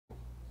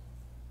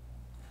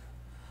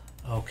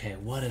Okay,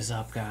 what is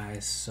up,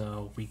 guys?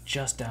 So we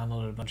just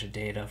downloaded a bunch of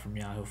data from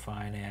Yahoo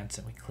Finance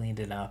and we cleaned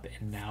it up,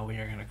 and now we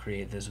are going to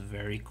create this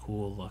very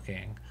cool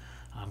looking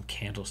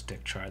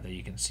candlestick chart that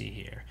you can see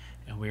here.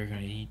 And we're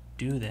going to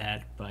do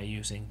that by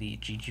using the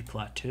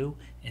ggplot2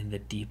 and the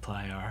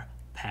Dplyr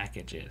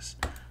packages.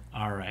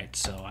 Alright,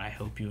 so I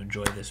hope you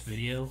enjoyed this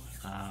video.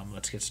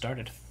 Let's get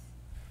started.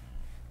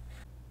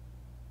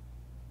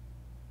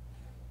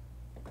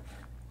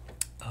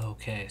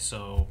 Okay,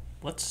 so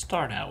let's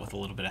start out with a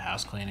little bit of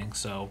house cleaning.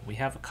 So we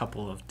have a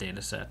couple of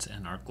data sets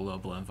in our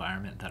global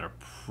environment that are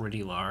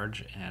pretty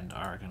large and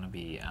are going to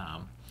be,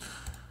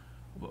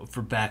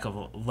 for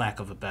lack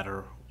of a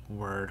better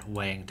word,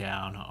 weighing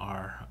down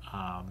our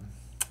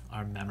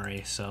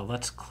memory. So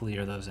let's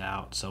clear those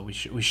out. So we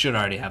should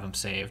already have them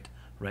saved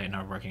right in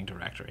our working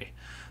directory.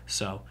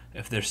 So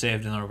if they're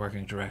saved in our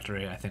working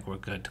directory, I think we're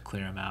good to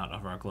clear them out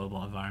of our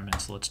global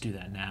environment. So let's do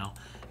that now.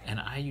 And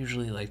I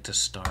usually like to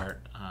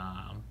start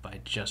by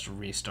just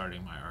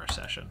restarting my R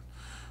session.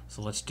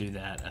 So let's do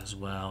that as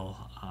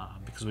well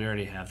because we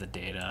already have the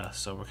data.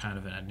 So we're kind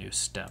of in a new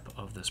step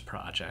of this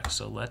project.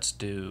 So let's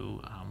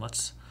do,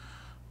 let's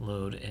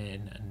load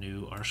in a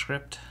new R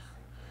script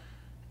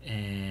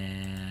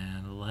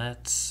and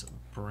let's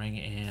bring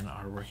in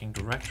our working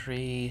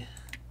directory.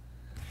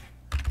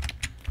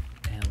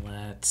 And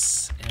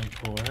let's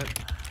import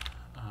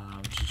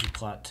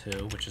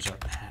ggplot2, which is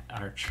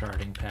our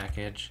charting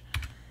package,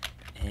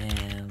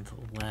 and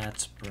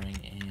let's bring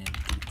in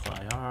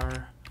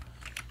Dplyr.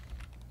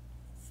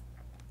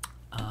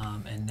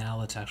 And now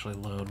let's actually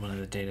load one of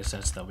the data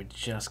sets that we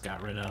just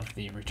got rid of,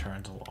 the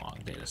returns along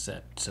data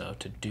set. So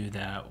to do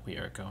that, we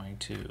are going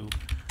to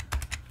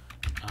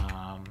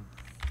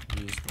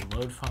use the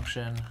load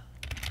function,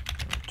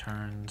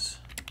 returns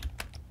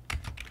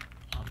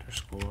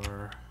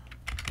underscore.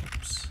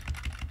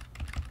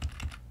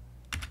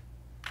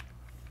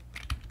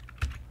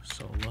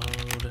 So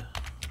load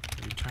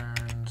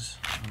returns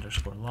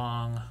underscore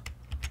long.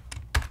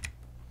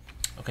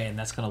 Okay, and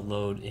that's going to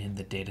load in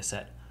the data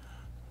set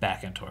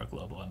back into our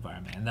global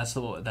environment, and that's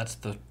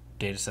the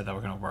data set that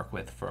we're going to work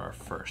with for our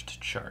first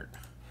chart.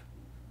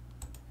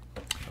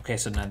 Okay,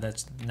 so now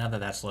that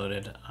that's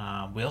loaded,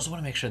 we also want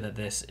to make sure that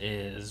this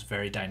is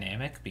very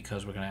dynamic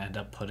because we're going to end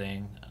up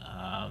putting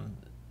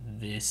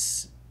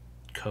this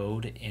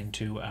code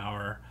into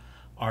our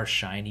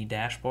shiny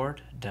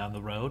dashboard down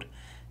the road.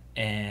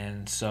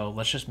 And so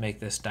let's just make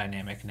this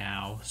dynamic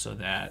now so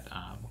that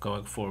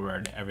going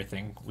forward,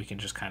 everything we can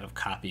just kind of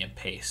copy and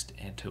paste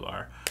into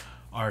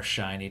our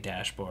shiny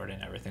dashboard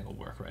and everything will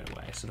work right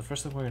away. So the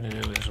first thing we're going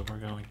to do is we're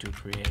going to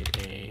create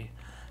a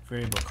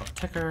variable called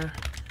ticker,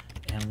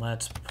 and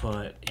let's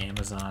put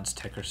Amazon's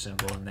ticker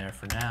symbol in there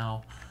for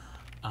now.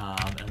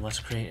 And let's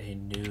create a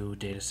new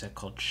data set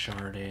called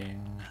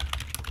charting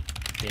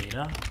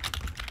data.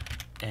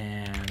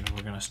 And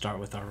we're going to start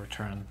with our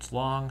returns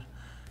long.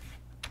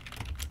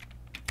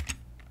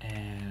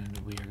 And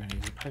we are going to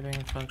use a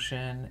piping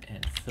function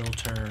and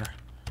filter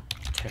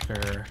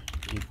ticker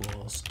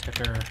equals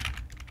ticker.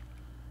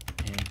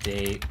 And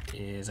date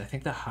is, I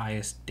think the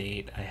highest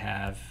date I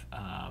have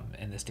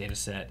in this data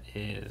set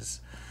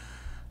is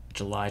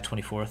July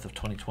 24th of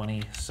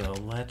 2020. So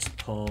let's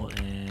pull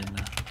in,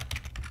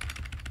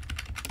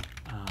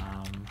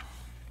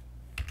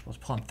 let's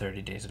pull in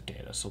 30 days of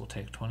data. So we'll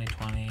take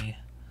 2020,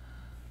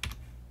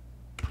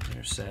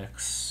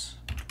 06,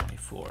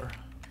 24.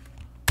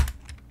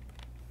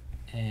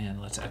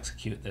 And let's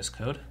execute this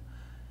code.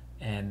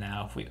 And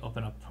now if we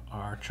open up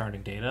our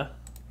charting data,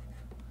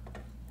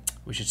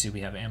 we should see we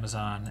have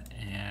Amazon,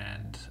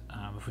 and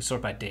if we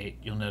sort by date,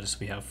 you'll notice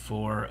we have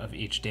 4 of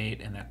each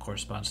date, and that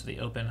corresponds to the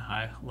open,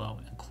 high, low,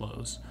 and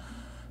close.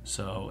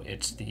 So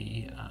it's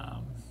the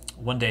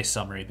one-day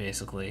summary,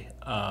 basically,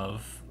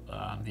 of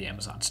the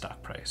Amazon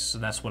stock price. So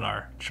that's what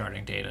our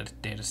charting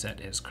data set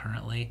is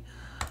currently.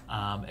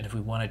 And if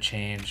we want to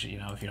change, if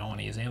you don't want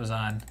to use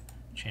Amazon,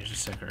 change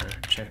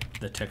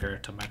the ticker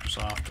to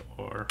Microsoft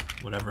or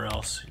whatever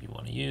else you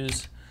want to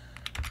use.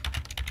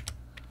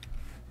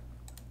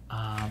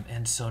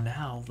 And so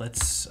now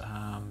let's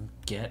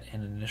get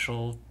an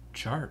initial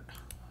chart.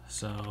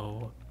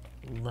 So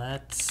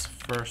let's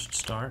first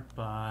start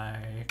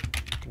by,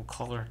 we'll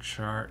call our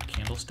chart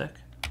Candlestick.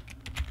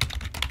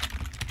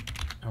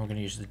 And we're going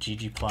to use the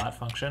ggplot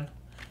function.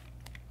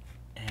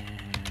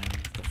 And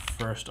the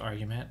first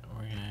argument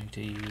we're going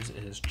to use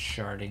is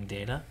charting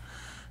data.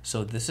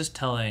 So this is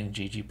telling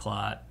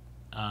ggplot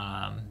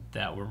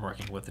that we're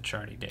working with the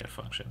charting data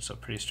function, so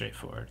pretty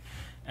straightforward.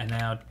 And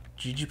now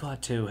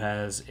ggplot2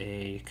 has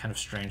a kind of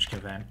strange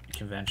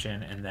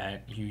convention in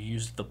that you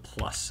use the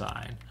plus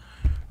sign,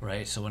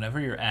 right? So whenever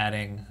you're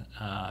adding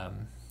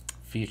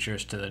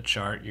features to the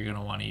chart, you're going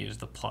to want to use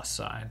the plus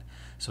sign.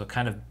 So it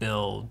kind of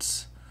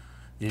builds,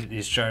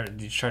 these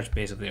charts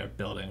basically are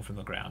building from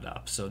the ground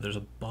up. So there's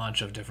a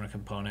bunch of different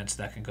components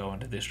that can go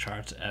into these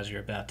charts, as you're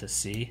about to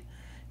see.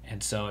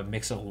 And so it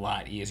makes it a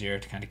lot easier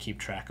to kind of keep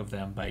track of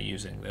them by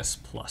using this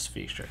plus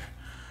feature.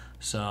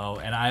 So,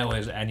 and I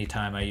always,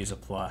 anytime I use a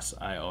plus,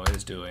 I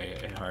always do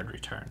a hard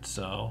return.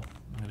 So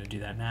I'm going to do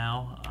that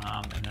now.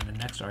 And then the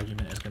next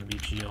argument is going to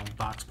be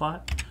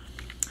geom_boxplot.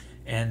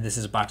 And this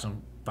is a box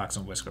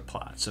and whisker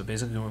plot. So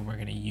basically what we're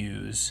going to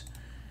use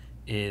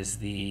is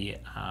the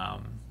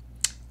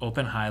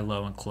open, high,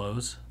 low, and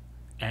close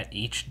at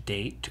each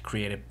date to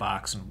create a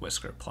box and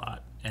whisker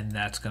plot. And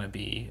that's going to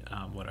be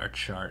what our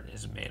chart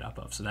is made up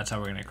of. So that's how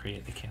we're going to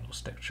create the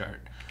candlestick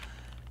chart.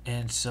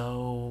 And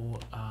so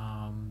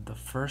the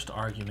first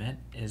argument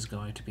is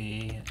going to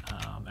be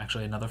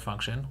actually another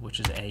function, which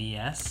is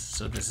AES.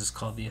 So this is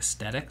called the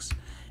aesthetics.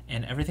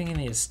 And everything in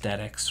the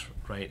aesthetics,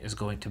 right, is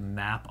going to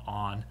map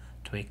on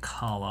to a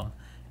column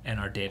in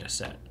our data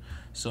set.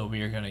 So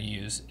we are going to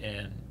use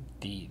in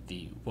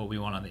the what we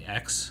want on the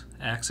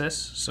x-axis.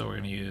 So we're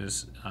going to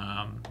use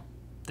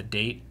the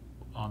date.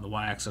 On the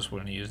y-axis, we're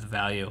going to use the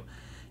value.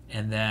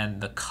 And then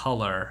the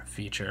color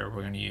feature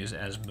we're going to use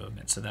as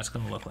movement. So that's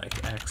going to look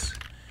like x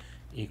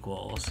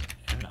equals,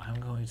 and I'm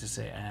going to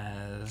say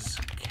as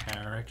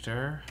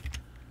character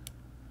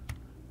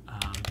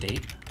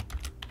date.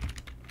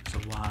 So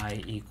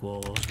y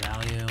equals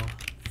value,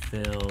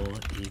 fill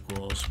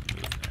equals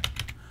movement.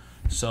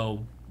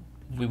 So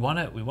we want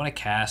to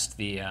cast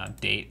the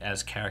date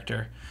as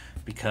character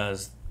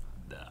because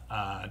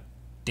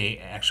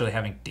actually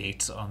having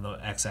dates on the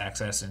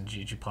x-axis in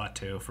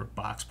ggplot2 for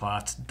box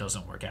plots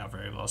doesn't work out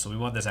very well. So we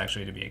want this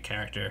actually to be a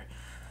character.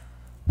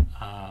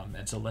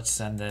 And so let's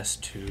send this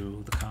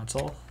to the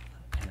console.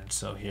 And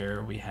so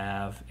here we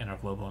have in our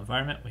global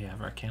environment, we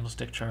have our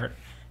candlestick chart.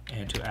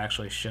 And to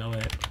actually show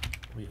it,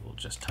 we will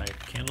just type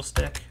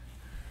candlestick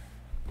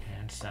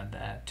and send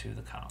that to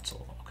the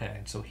console. Okay,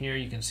 and so here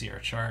you can see our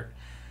chart.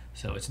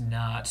 So it's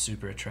not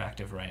super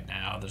attractive right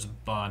now. There's a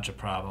bunch of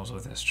problems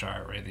with this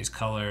chart, right? These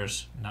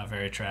colors, not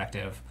very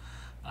attractive.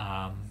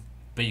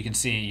 But you can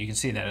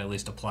see that I at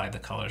least applied the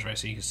colors, right?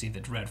 So you can see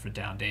the red for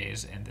down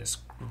days and this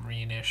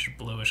greenish,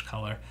 bluish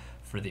color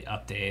for the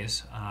up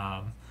days.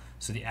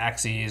 So the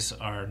axes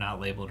are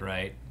not labeled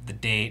right. The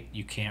date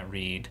you can't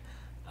read.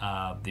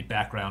 The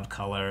background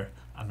color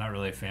I'm not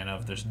really a fan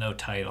of. There's no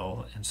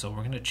title, and so we're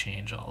going to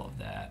change all of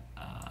that.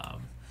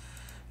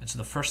 And so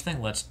the first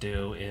thing let's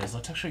do is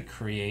let's actually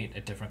create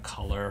a different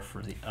color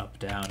for the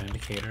up-down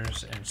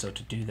indicators. And so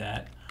to do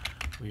that,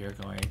 we are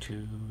going to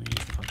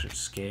use the function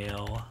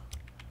scale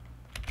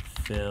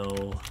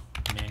fill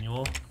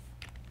manual,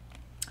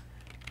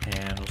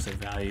 and we'll say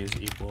values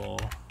equal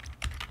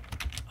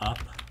up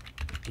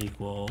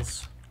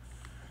equals,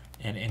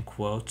 and in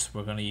quotes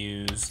we're going to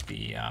use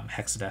the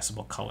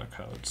hexadecimal color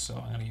code. So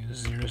I'm going to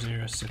use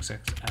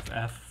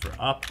 0066FF for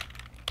up,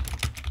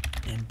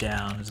 and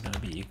down is going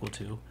to be equal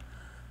to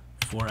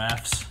 4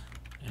 Fs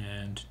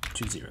and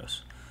 2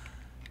 zeros.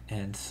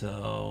 And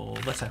so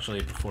let's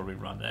actually, before we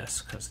run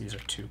this, because these are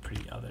two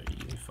pretty other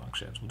easy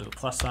functions, we'll do a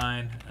plus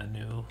sign, a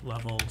new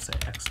level, we'll say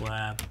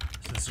xlab.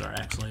 So this is our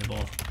x label.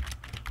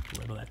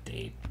 We'll label that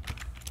date.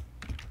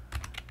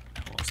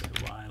 And we'll say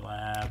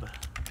ylab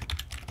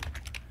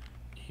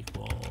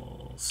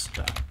equals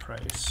stock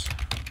price.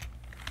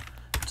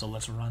 So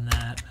let's run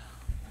that.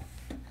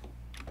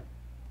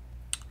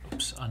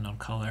 Oops, unknown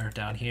color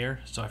down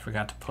here. So I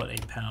forgot to put a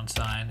pound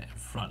sign in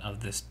front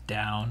of this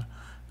down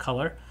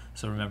color.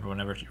 So remember,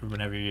 whenever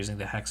you're using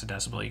the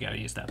hexadecimal, you got to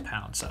use that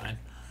pound sign.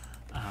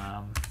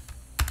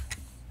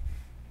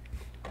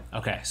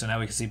 Okay, so now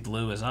we can see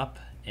blue is up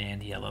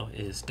and yellow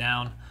is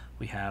down.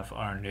 We have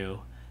our new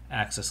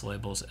axis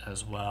labels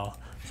as well.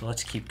 So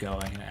let's keep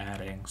going and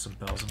adding some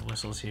bells and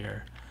whistles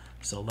here.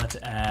 So let's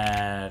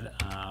add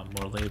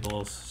more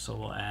labels. So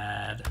we'll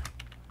add,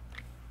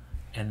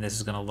 and this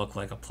is going to look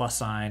like a plus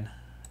sign,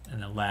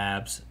 and then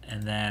labs,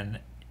 and then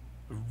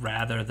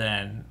rather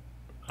than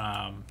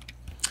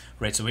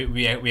right, so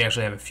we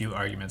actually have a few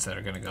arguments that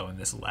are going to go in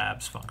this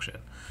labs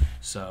function.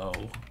 So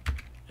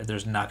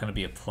there's not going to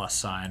be a plus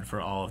sign for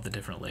all of the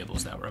different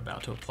labels that we're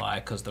about to apply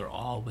because they're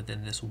all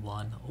within this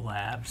one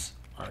labs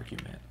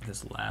argument,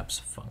 this labs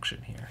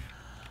function here.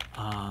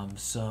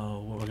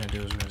 So what we're going to do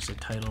is we're going to say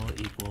title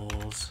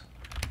equals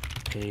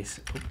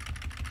paste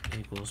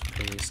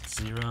paste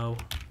 0,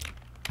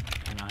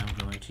 and I'm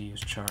going to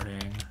use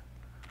charting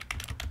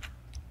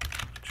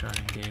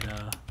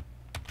data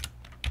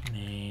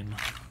name.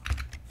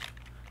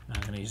 I'm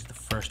going to use the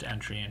first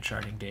entry in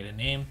charting data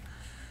name.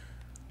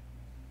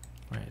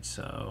 Right,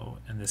 so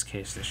in this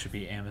case, this should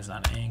be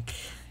Amazon Inc.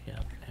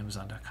 Yep,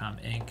 Amazon.com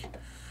Inc.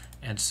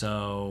 And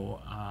so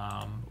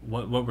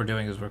what we're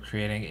doing is we're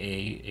creating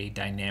a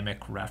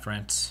dynamic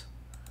reference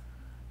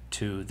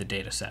to the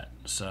data set.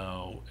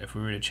 So if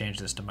we were to change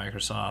this to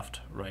Microsoft,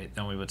 right,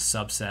 then we would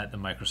subset the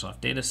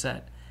Microsoft data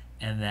set,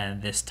 and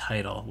then this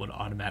title would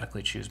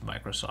automatically choose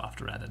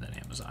Microsoft rather than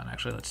Amazon.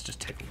 Actually, let's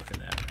just take a look at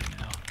that right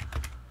now.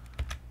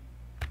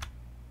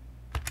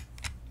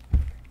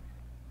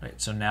 Right,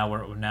 so now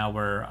our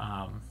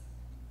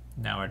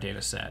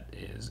data set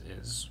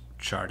is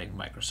charting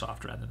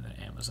Microsoft rather than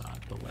Amazon.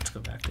 But let's go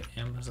back to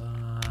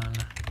Amazon.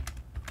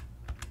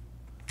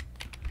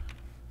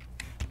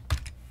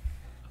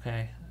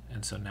 Okay,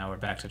 and so now we're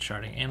back to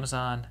charting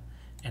Amazon.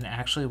 And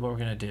actually what we're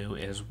going to do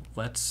is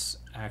let's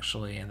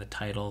actually in the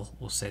title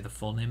we'll say the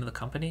full name of the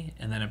company,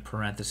 and then in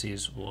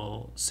parentheses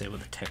we'll say what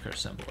the ticker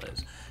symbol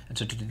is. And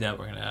so to do that,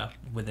 we're gonna,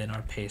 within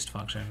our paste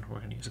function, we're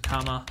gonna use a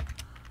comma,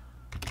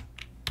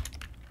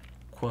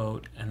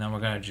 quote, and then we're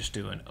gonna just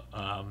do an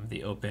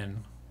the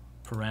open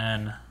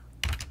paren,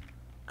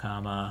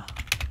 comma,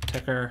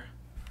 ticker.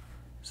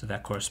 So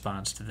that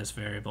corresponds to this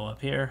variable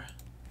up here,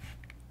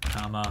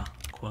 comma,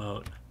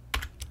 quote,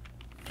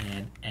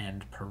 and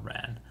end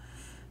paren.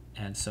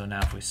 And so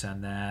now if we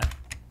send that,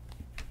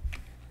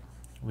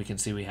 we can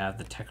see we have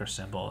the ticker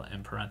symbol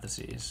in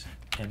parentheses.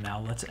 And now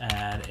let's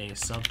add a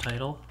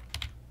subtitle.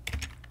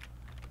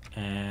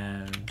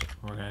 And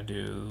we're going to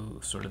do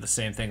sort of the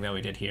same thing that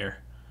we did here.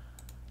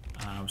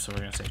 So we're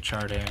going to say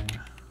charting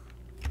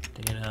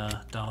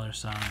data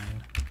 $,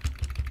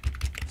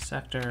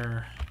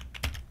 sector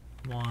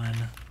 1.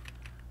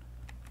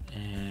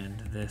 And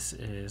this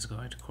is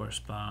going to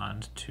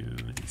correspond to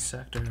the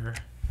sector.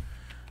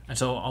 And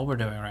so all we're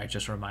doing, right,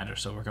 just a reminder,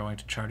 so we're going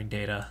to charting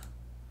data,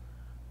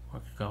 we're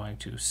going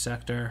to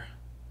sector,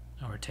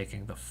 and we're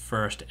taking the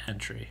first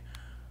entry,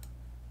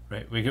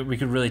 right? We could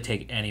really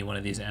take any one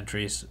of these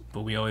entries,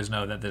 but we always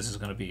know that this is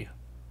going to be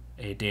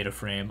a data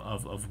frame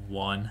of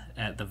 1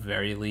 at the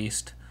very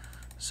least.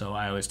 So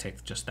I always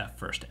take just that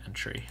first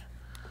entry.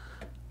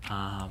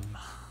 And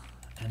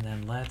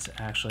then let's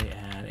actually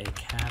add a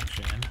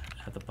caption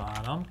at the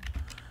bottom.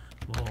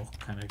 We'll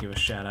kind of give a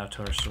shout out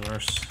to our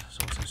source.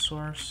 So we'll say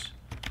source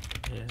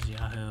is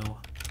Yahoo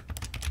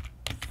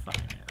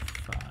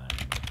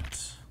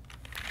Finance.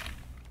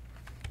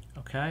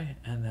 Okay,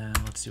 and then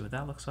let's see what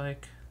that looks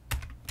like.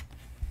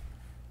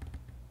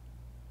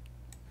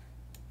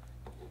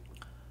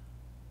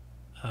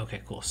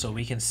 Okay, cool. So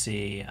we can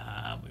see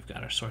we've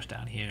got our source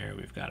down here,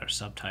 we've got our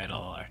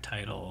subtitle, our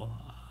title,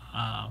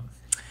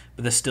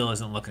 but this still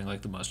isn't looking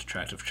like the most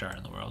attractive chart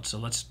in the world. So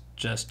let's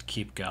just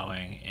keep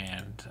going,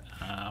 and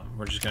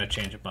we're just going to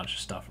change a bunch of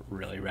stuff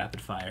really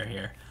rapid fire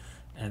here.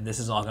 And this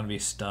is all going to be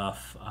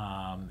stuff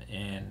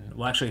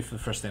well, actually, the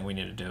first thing we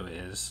need to do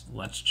is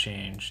let's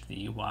change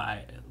the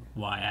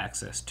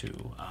y-axis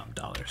to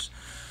dollars.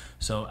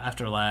 So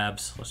after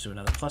labs, let's do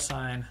another plus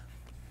sign.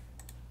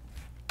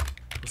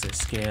 We'll say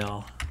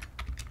scale,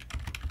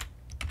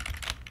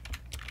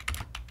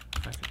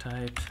 vector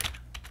type,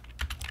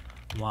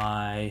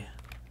 y,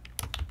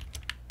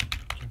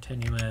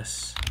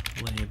 continuous,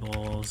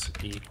 labels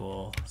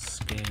equal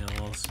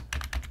scales,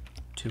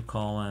 2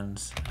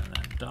 colons, and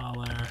then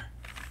dollar.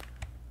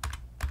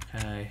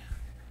 Okay.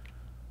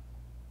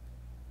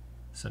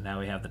 So now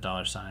we have the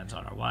dollar signs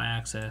on our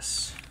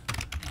y-axis.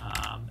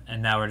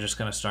 And now we're just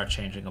going to start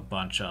changing a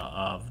bunch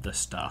of the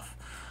stuff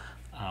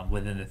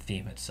within the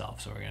theme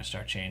itself. So we're going to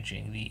start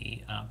changing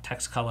the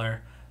text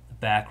color, the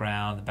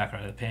background of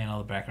the panel,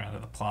 the background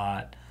of the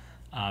plot,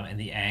 and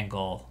the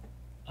angle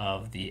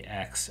of the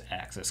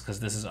x-axis, because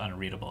this is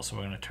unreadable. So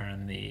we're going to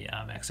turn the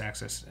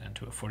x-axis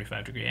into a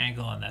 45-degree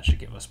angle, and that should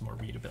give us more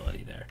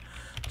readability there.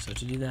 So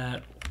to do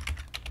that,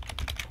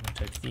 I'm going to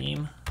type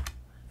theme,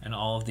 and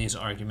all of these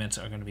arguments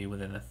are going to be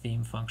within the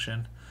theme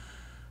function.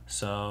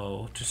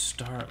 So to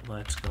start,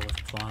 let's go with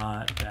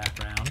plot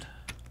background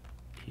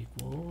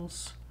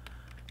equals,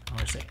 I'm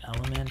going to say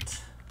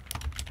element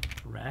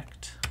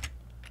rect,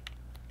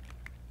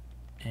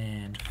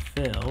 and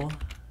fill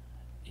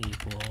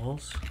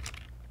equals,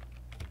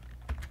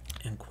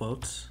 in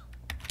quotes,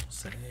 we'll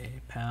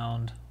say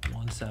pound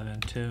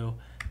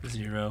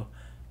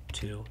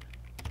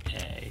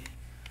 17202A.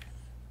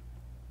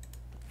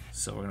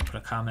 So we're going to put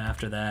a comma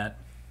after that,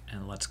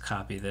 and let's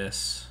copy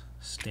this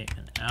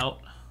statement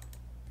out.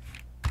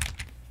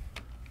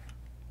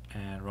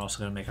 And we're also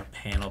going to make our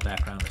panel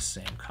background the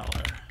same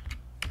color.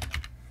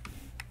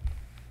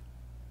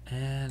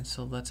 And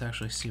so let's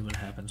actually see what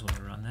happens when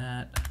we run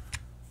that.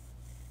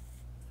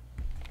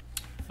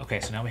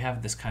 Okay, so now we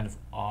have this kind of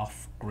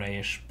off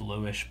grayish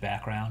bluish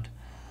background,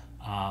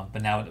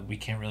 but now we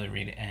can't really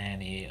read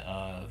any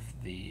of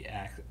the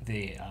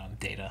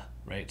data,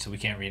 right? So we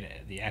can't read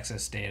the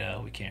access data,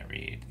 we can't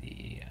read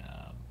the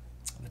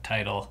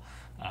title,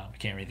 we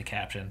can't read the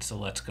caption. So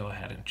let's go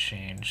ahead and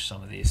change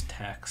some of these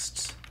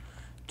texts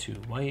to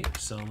white.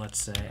 So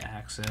let's say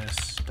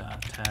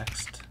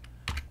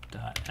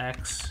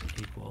access.text.x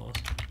equals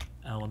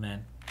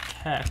element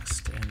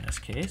text in this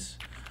case.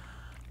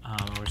 We're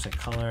going to say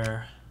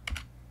color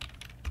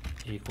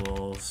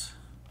equals,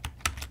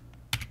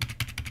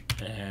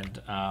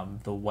 and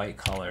the white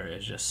color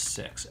is just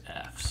 6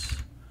 Fs.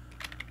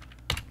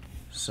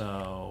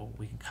 So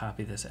we can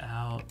copy this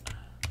out,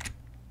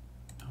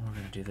 and we're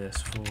going to do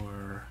this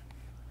for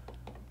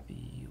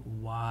the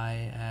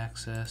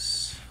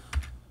y-axis.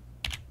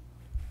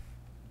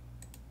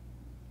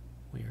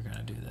 We are going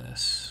to do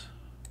this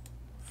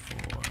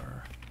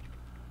for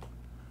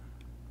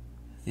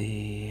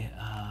the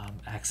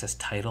access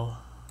title.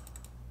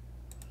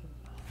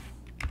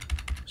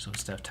 So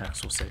instead of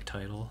text, we'll say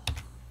title.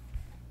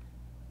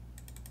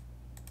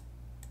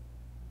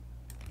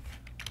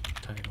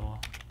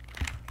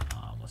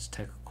 Let's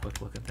take a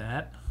quick look at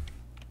that.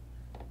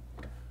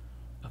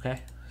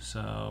 Okay,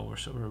 so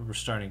we're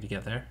starting to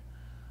get there.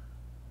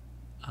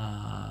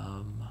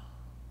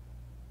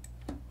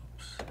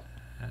 Oops.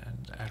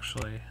 And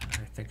actually,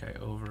 I think I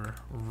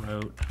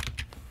overwrote.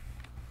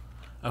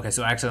 Okay,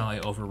 so I accidentally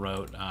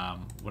overwrote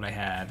what I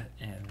had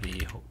in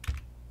the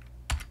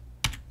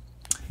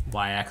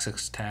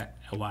y-axis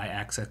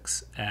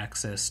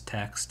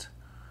text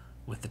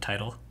with the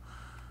title.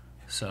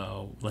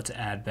 So let's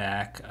add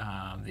back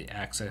the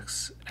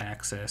axis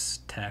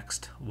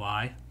text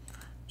y.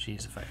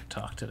 Geez, if I could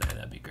talk today,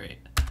 that'd be great.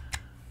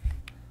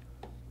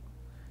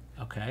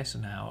 Okay, so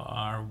now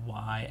our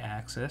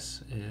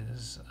y-axis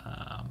is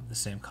the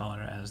same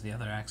color as the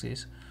other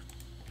axes.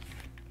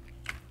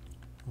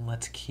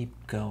 Let's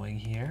keep going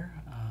here.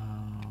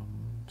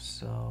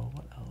 So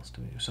what else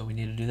do we do? So we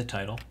need to do the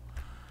title.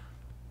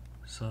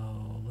 So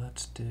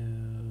let's do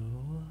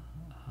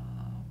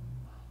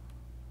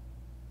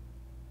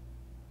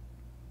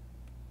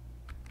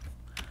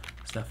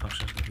so that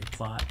function is going to be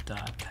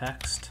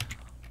plot.text.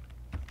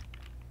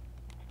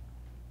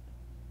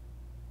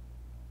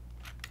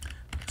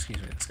 Excuse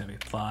me, it's going to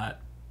be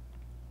plot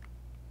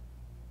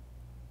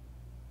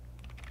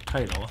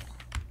title.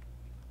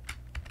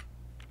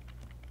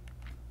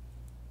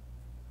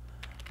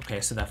 Okay,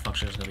 so that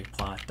function is going to be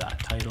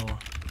plot.title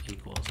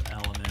equals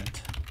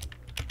element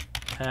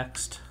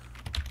text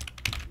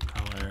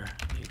color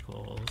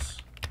equals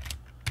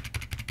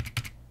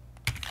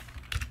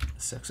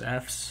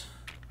 6fs.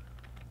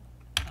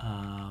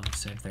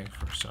 Same thing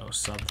for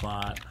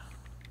subplot.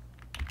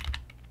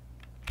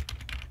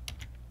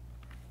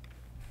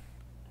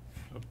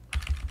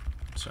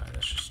 Sorry,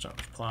 let's just start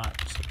with plot.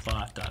 So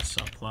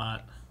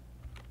plot.subplot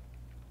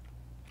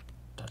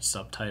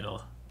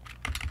 .subtitle.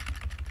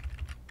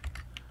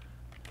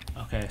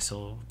 Okay,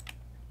 so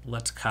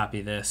let's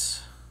copy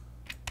this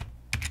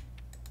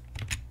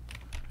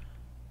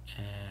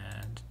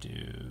and do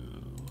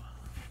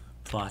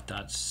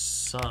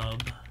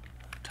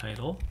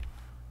plot.subtitle.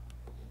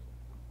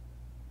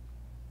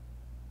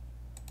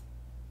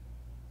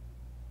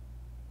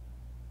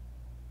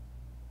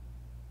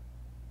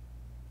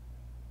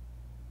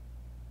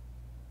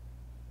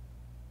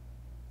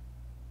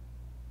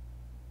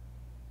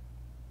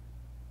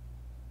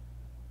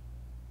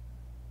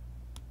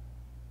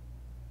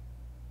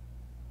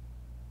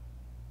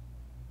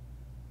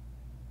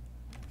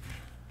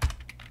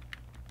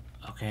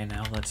 Okay,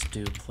 now let's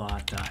do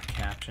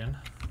plot.caption.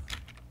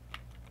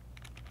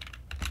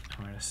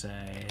 I'm going to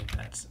say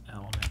that's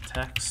element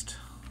text.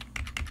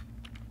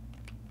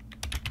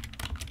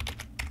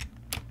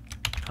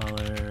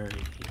 Color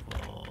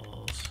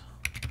equals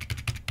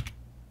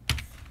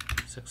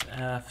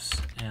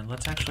 6fs. And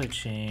let's actually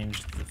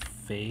change the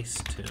face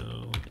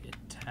to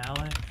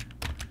italic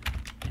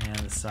and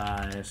the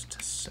size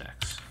to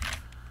 6.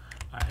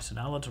 Alright, so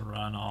now let's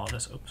run all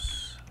this.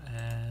 Oops.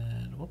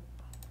 And whoop.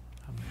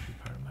 That might be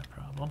part of my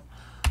problem.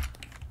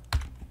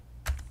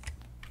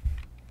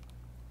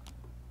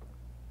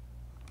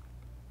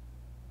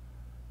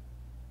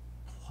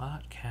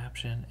 Plot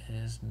caption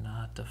is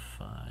not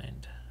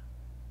defined.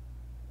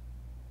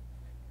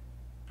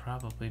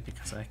 Probably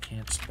because I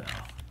can't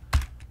spell.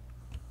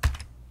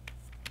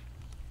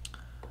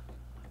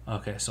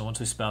 Okay, so once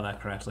we spell that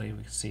correctly,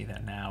 we can see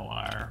that now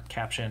our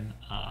caption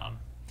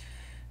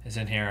is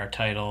in here, our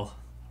title,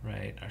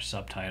 right, our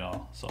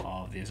subtitle. So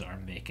all of these are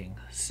making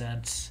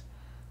sense.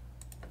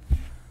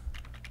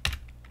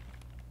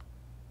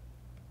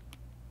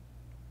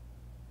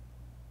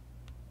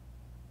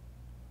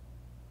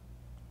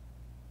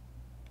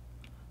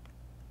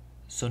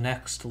 So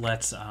next,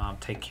 let's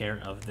take care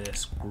of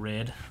this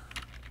grid.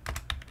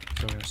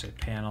 So we're going to say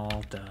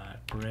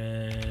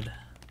panel.grid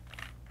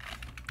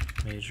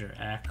major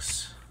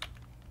X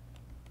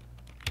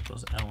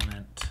equals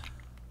element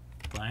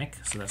blank.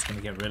 So that's going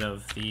to get rid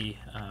of the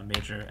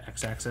major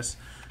x-axis.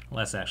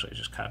 Let's actually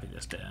just copy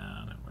this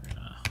down, and we're going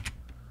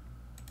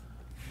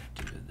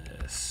to do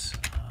this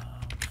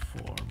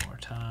 4 more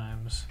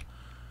times.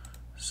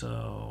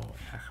 So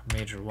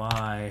major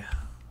Y,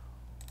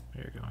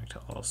 we're going to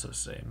also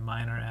say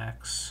minor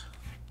x,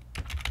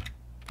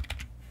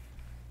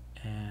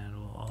 and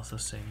we'll also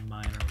say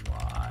minor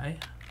y.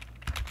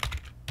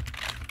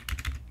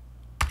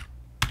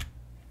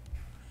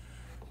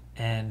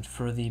 And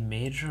for the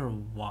major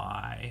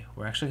y,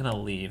 we're actually going to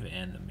leave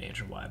in the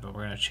major y, but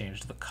we're going to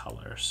change the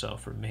color. So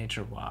for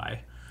major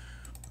y,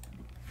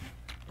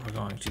 we're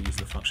going to use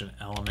the function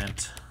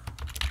element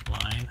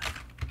line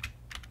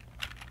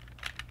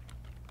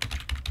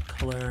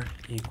color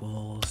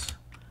equals,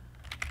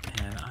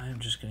 and I'm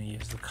just going to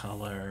use the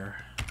color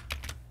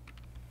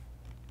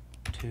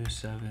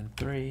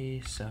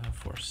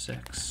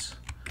 273746.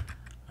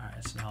 All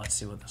right, so now let's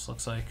see what this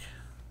looks like.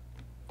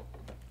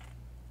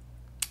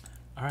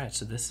 All right,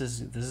 so this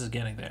is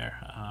getting there.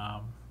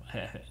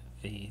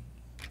 The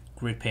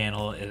grid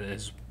panel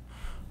is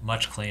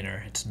much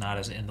cleaner. It's not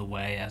as in the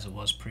way as it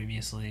was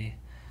previously.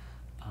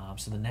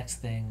 So the next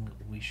thing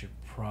we should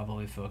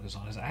probably focus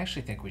on is, I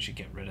actually think we should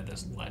get rid of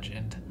this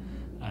legend.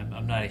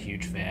 I'm not a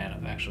huge fan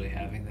of actually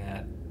having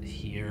that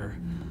here.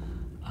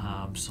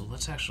 So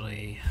let's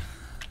actually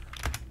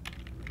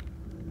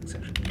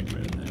get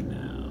rid of that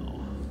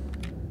now.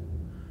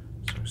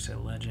 say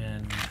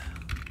legend,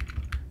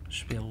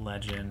 should be a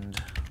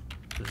legend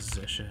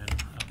position,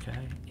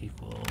 okay,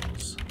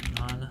 equals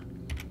none.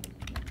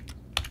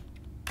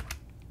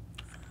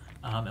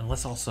 And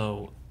let's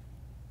also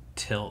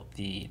tilt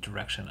the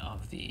direction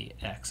of the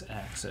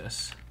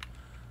x-axis.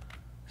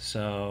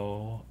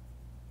 So,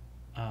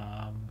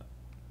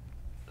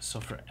 so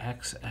for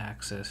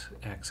x-axis,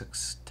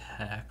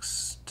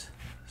 text,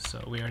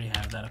 so we already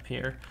have that up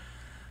here.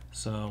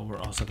 So we're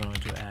also going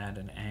to add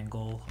an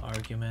angle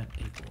argument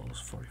equals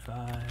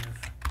 45.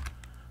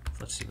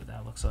 Let's see what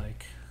that looks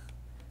like.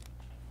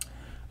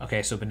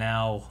 Okay, so but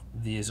now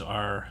these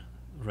are,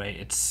 right,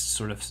 it's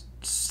sort of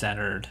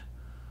centered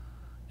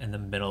in the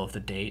middle of the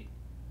date.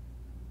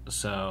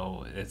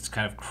 So it's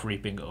kind of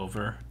creeping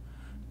over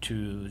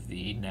to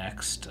the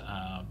next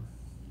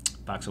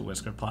box of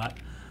whisker plot.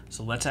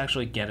 So let's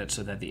actually get it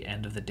so that the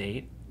end of the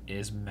date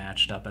is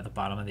matched up at the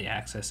bottom of the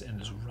axis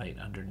and is right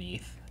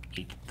underneath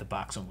the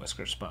box and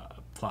whisker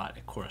plot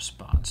it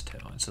corresponds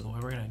to. And so the way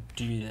we're going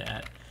to do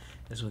that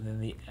is within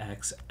the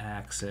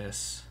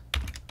x-axis,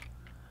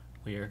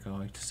 we are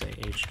going to say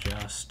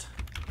hJust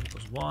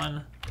equals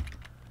 1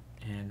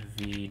 and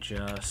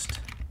vJust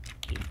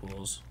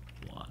equals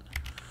 1.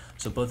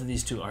 So both of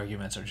these two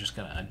arguments are just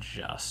going to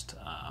adjust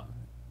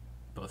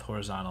both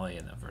horizontally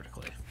and then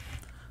vertically.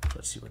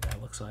 Let's see what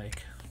that looks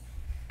like.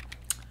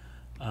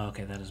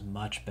 Okay, that is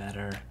much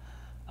better.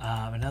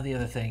 And now the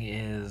other thing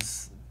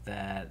is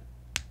that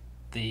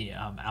the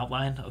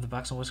outline of the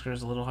box and whisker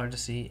is a little hard to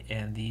see,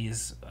 and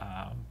these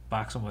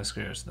box and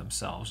whiskers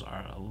themselves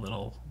are a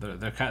little,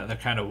 they're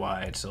kind of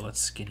wide, so let's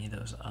skinny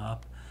those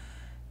up.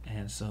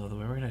 And so the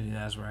way we're going to do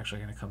that is we're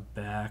actually going to come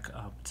back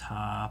up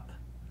top,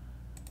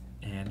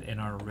 and in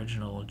our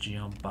original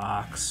geom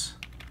box,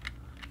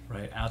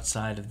 right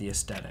outside of the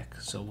aesthetic,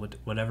 so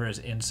whatever is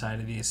inside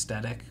of the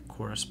aesthetic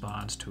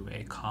corresponds to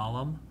a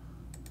column.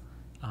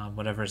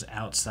 Whatever is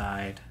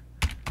outside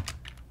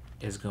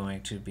is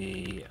going to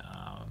be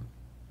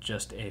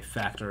just a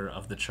factor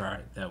of the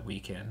chart that we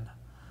can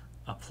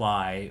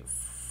apply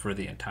for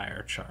the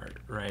entire chart,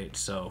 right?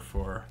 So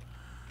for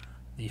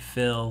the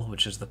fill,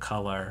 which is the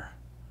color,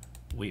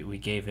 we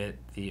gave it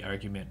the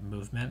argument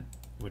movement,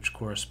 which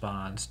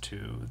corresponds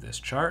to this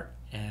chart,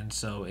 and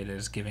so it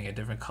is giving a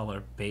different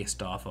color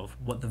based off of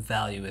what the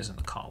value is in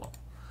the column.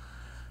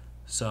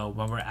 So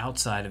when we're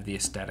outside of the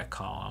aesthetic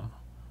column,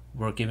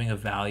 we're giving a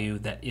value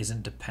that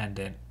isn't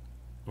dependent,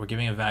 we're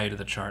giving a value to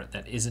the chart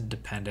that isn't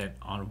dependent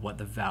on what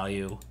the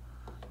value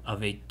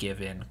of a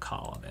given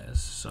column is.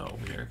 So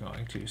we are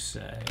going to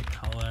say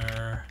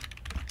color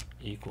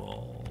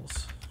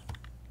equals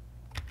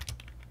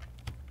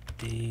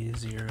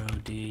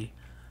D0,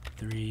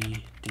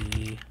 D3,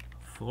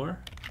 D4,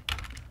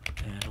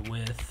 and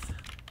width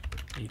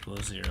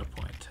equals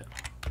 0.2.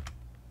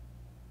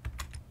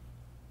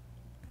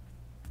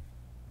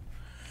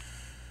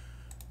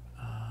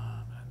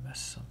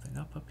 Something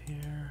up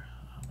here.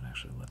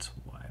 Actually, let's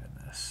widen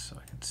this so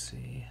I can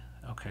see.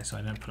 Okay, so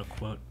I didn't put a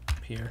quote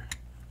up here,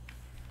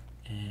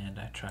 and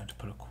I tried to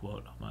put a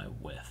quote on my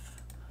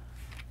width.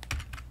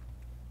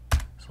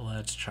 So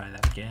let's try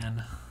that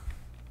again.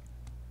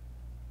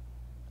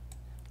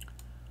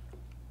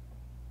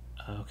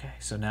 Okay,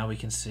 so now we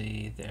can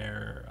see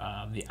there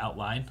the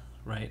outline,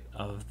 right,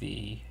 of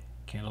the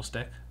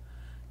candlestick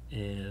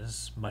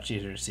is much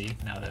easier to see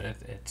now that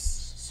it's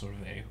sort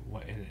of a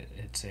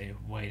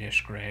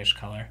whitish grayish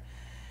color,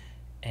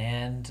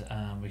 and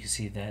we can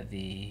see that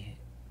the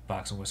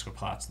box and whisker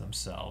plots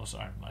themselves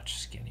are much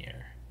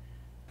skinnier.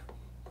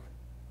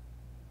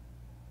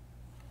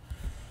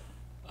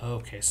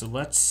 Okay, so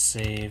let's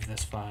save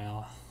this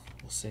file.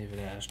 We'll save it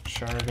as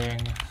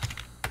charting,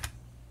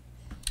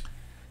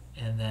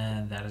 and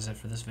then that is it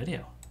for this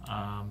video.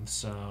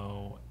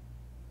 So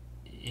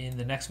in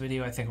the next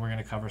video, I think we're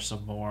going to cover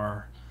some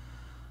more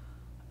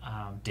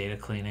data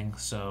cleaning.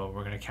 So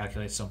we're going to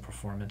calculate some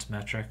performance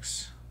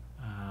metrics,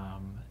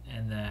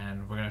 and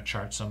then we're going to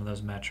chart some of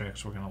those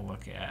metrics. We're going to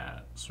look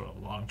at sort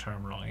of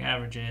long-term rolling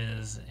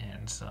averages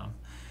and some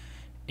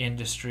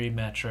industry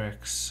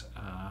metrics,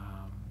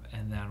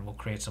 and then we'll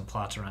create some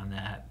plots around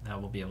that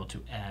we'll be able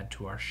to add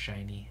to our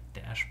shiny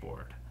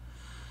dashboard.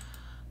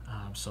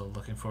 So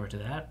looking forward to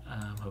that.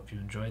 Hope you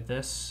enjoyed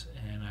this,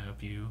 and I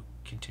hope you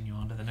continue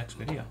on to the next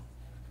video.